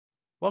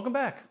Welcome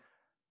back.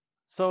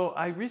 So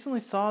I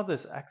recently saw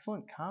this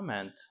excellent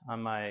comment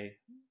on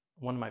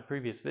one of my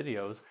previous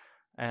videos,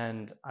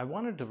 and I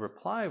wanted to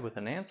reply with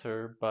an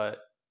answer, but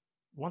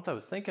once I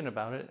was thinking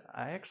about it,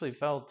 I actually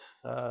felt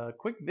a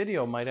quick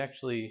video might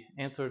actually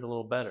answer it a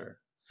little better.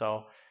 So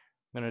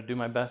I'm going to do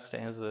my best to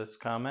answer this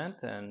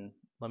comment, and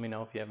let me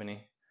know if you have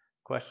any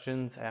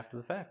questions after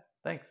the fact.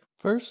 Thanks.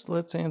 First,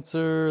 let's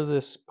answer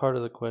this part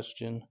of the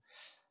question.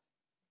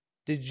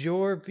 Did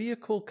your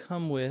vehicle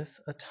come with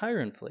a tire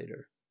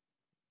inflator?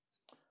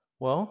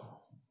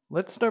 Well,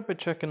 let's start by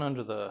checking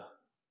under the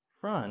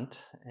front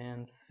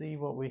and see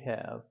what we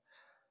have.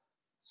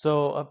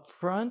 So up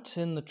front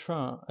in the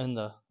trunk, in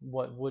the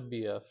what would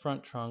be a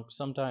front trunk,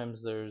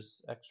 sometimes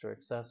there's extra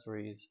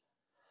accessories.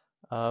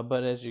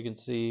 But as you can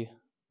see,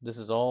 this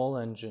is all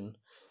engine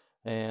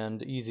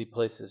and easy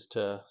places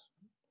to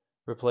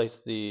replace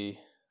the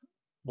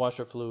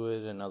washer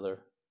fluid and other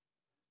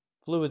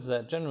fluids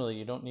that generally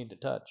you don't need to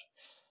touch.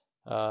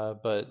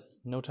 But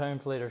no tire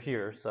inflator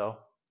here, so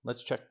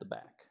let's check the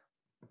back.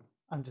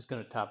 I'm just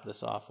going to top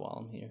this off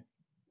while I'm here.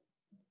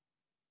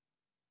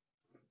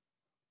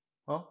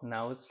 Well,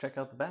 now let's check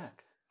out the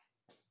back.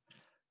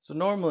 So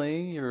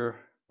normally your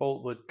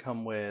bolt would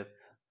come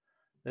with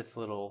this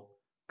little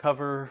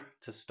cover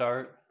to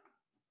start.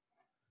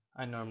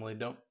 I normally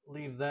don't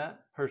leave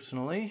that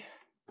personally.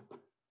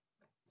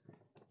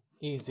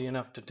 Easy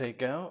enough to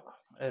take out.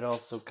 It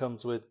also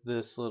comes with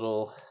this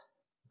little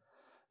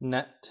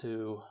net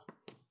to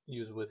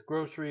use with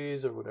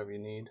groceries or whatever you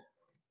need.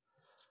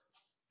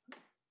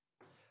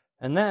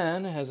 And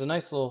then it has a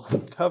nice little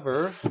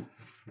cover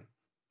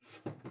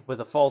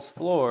with a false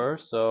floor,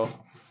 so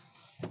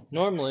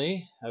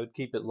normally I would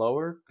keep it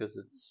lower because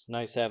it's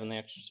nice having the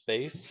extra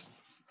space.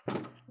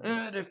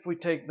 And if we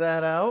take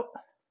that out,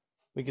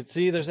 we can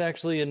see there's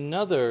actually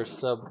another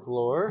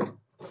subfloor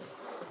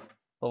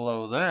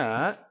below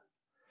that.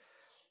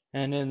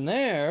 And in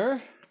there,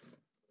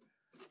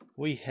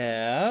 we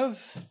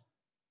have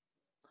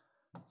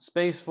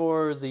space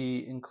for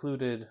the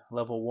included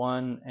level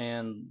 1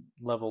 and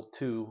level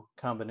 2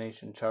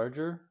 combination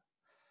charger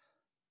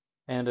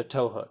and a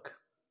tow hook.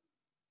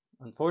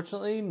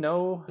 Unfortunately,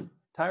 no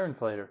tire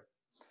inflator.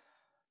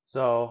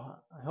 So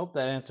I hope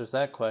that answers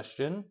that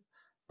question,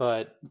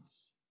 but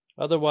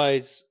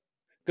otherwise,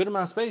 good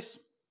amount of space.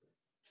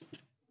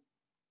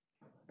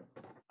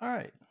 All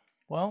right,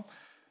 well,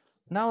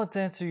 now let's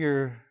answer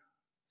your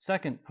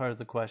second part of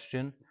the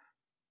question.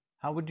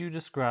 How would you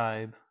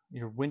describe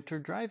your winter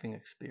driving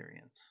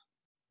experience?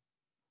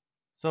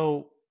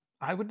 So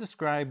I would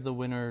describe the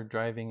winter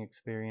driving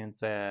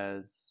experience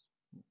as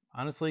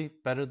honestly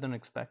better than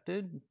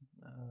expected,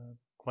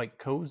 quite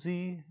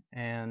cozy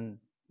and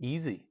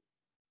easy.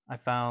 I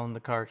found the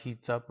car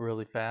heats up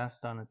really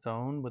fast on its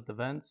own with the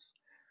vents.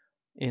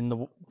 In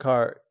the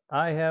car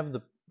I have,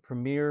 the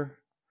Premier,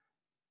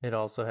 it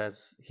also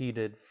has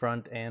heated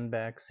front and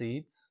back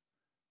seats,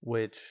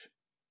 which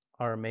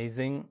are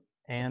amazing,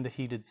 and a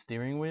heated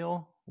steering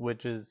wheel,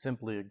 which is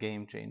simply a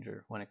game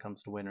changer when it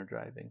comes to winter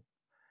driving,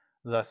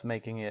 thus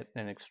making it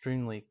an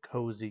extremely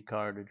cozy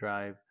car to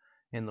drive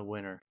in the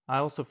winter. I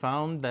also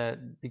found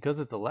that because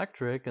it's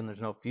electric and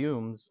there's no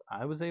fumes,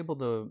 I was able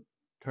to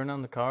turn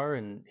on the car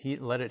and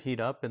let it heat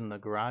up in the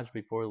garage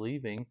before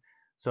leaving,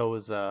 so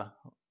it was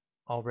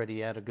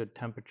already at a good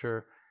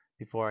temperature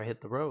before I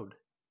hit the road.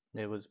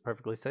 It was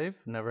perfectly safe,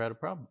 never had a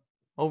problem.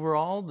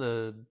 Overall,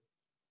 the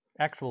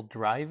actual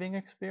driving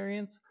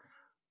experience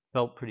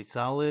felt pretty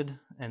solid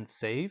and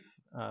safe.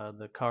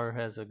 The car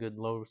has a good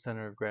low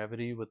center of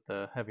gravity with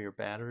the heavier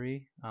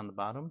battery on the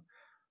bottom.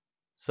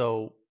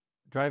 So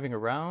driving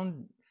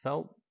around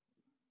felt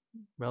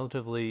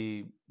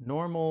relatively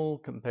normal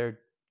compared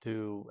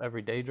to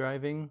everyday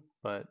driving,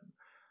 but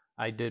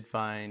I did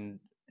find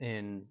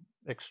in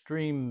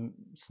extreme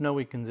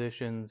snowy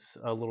conditions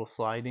a little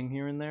sliding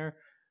here and there,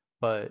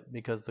 but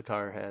because the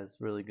car has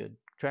really good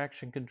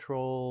traction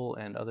control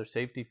and other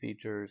safety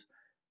features,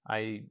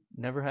 I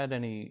never had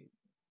any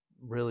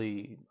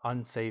really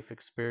unsafe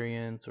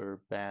experience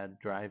or bad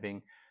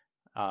driving,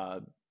 uh,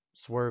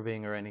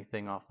 swerving or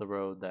anything off the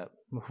road that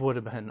would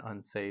have been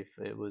unsafe.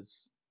 It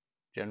was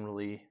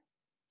generally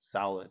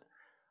solid.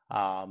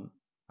 Um,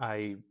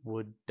 I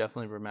would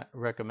definitely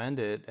recommend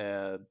it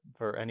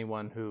for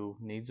anyone who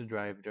needs to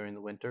drive during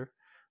the winter.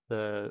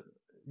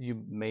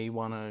 You may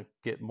want to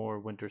get more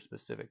winter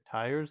specific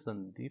tires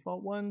than the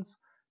default ones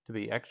to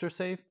be extra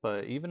safe,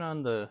 but even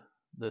on the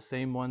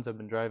same ones I've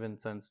been driving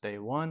since day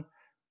one,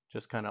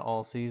 just kind of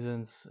all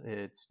seasons,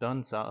 it's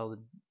done solid.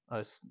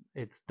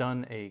 It's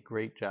done a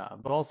great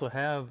job. But also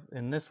have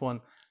in this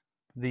one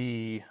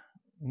the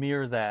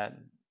mirror that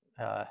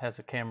has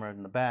a camera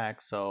in the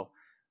back, so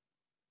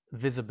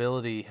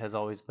visibility has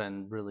always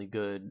been really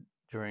good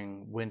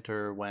during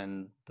winter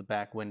when the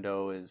back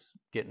window is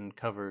getting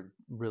covered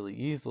really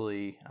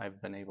easily.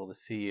 I've been able to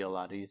see a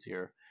lot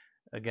easier,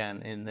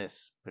 again, in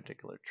this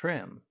particular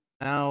trim.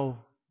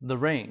 Now, the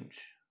range.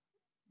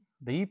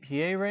 The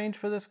EPA range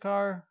for this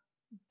car,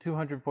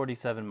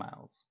 247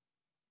 miles.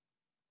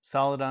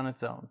 Solid on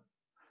its own.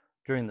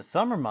 During the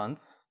summer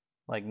months,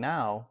 Like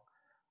now,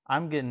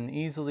 I'm getting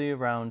easily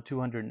around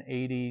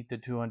 280 to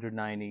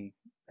 290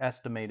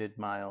 estimated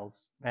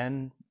miles,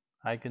 and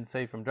I can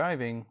say from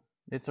driving,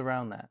 it's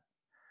around that.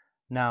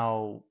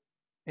 Now,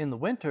 in the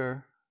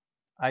winter,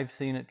 I've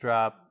seen it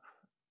drop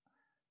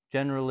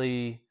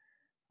generally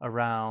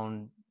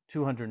around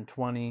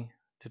 220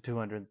 to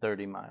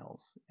 230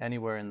 miles,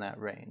 anywhere in that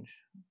range.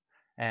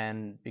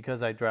 And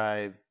because I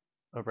drive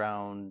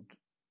around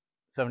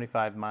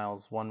 75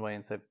 miles one way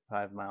and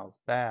 75 miles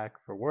back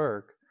for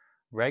work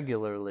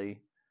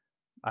regularly,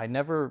 I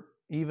never,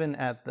 even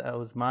at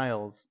those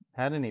miles,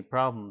 had any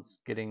problems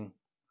getting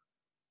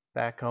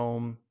back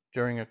home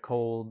during a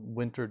cold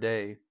winter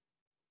day.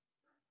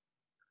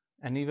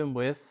 And even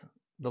with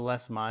the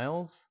less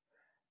miles,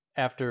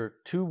 after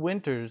 2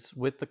 winters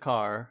with the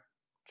car,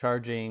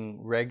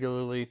 charging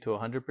regularly to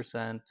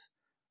 100%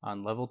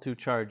 on level 2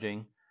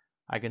 charging,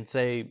 I can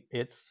say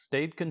it's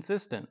stayed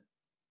consistent.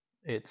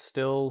 It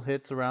still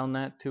hits around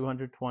that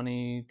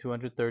 220,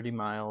 230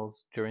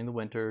 miles during the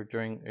winter,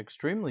 during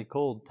extremely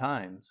cold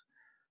times,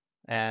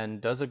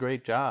 and does a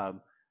great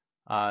job.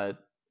 Uh,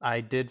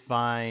 I did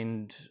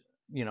find,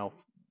 you know,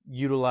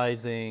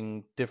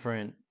 utilizing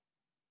different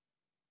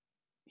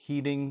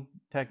heating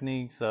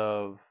techniques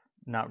of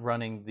not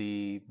running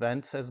the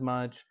vents as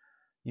much,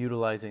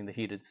 utilizing the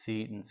heated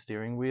seat and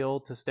steering wheel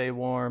to stay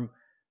warm,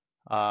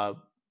 uh,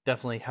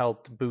 definitely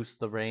helped boost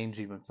the range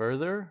even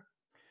further.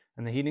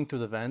 And the heating through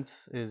the vents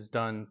is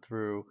done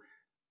through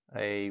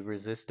a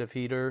resistive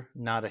heater,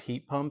 not a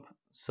heat pump.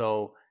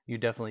 So you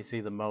definitely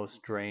see the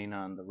most drain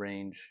on the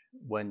range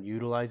when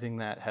utilizing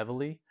that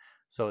heavily.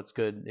 So it's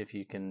good if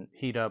you can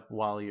heat up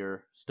while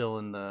you're still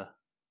in the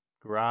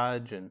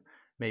garage and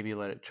maybe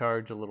let it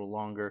charge a little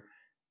longer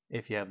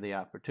if you have the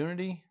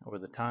opportunity or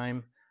the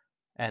time,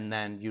 and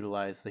then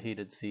utilize the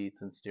heated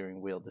seats and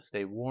steering wheel to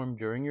stay warm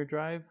during your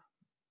drive.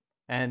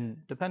 And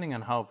depending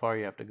on how far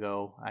you have to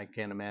go, I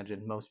can't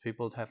imagine most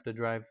people have to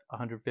drive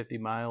 150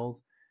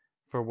 miles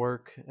for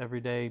work every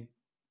day.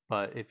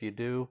 But if you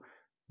do,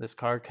 this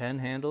car can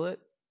handle it.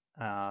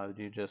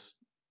 You just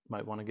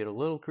might want to get a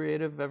little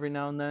creative every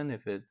now and then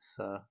if it's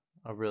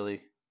a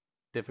really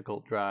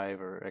difficult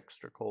drive or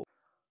extra cold.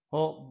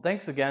 Well,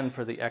 thanks again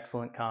for the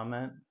excellent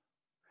comment.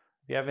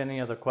 If you have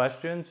any other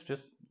questions,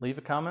 just leave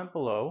a comment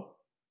below.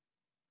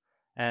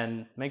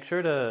 And make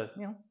sure to,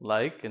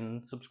 like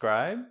and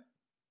subscribe.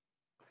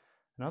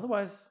 And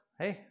otherwise,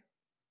 hey,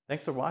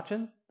 thanks for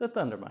watching the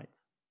Thunder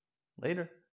Mites. Later.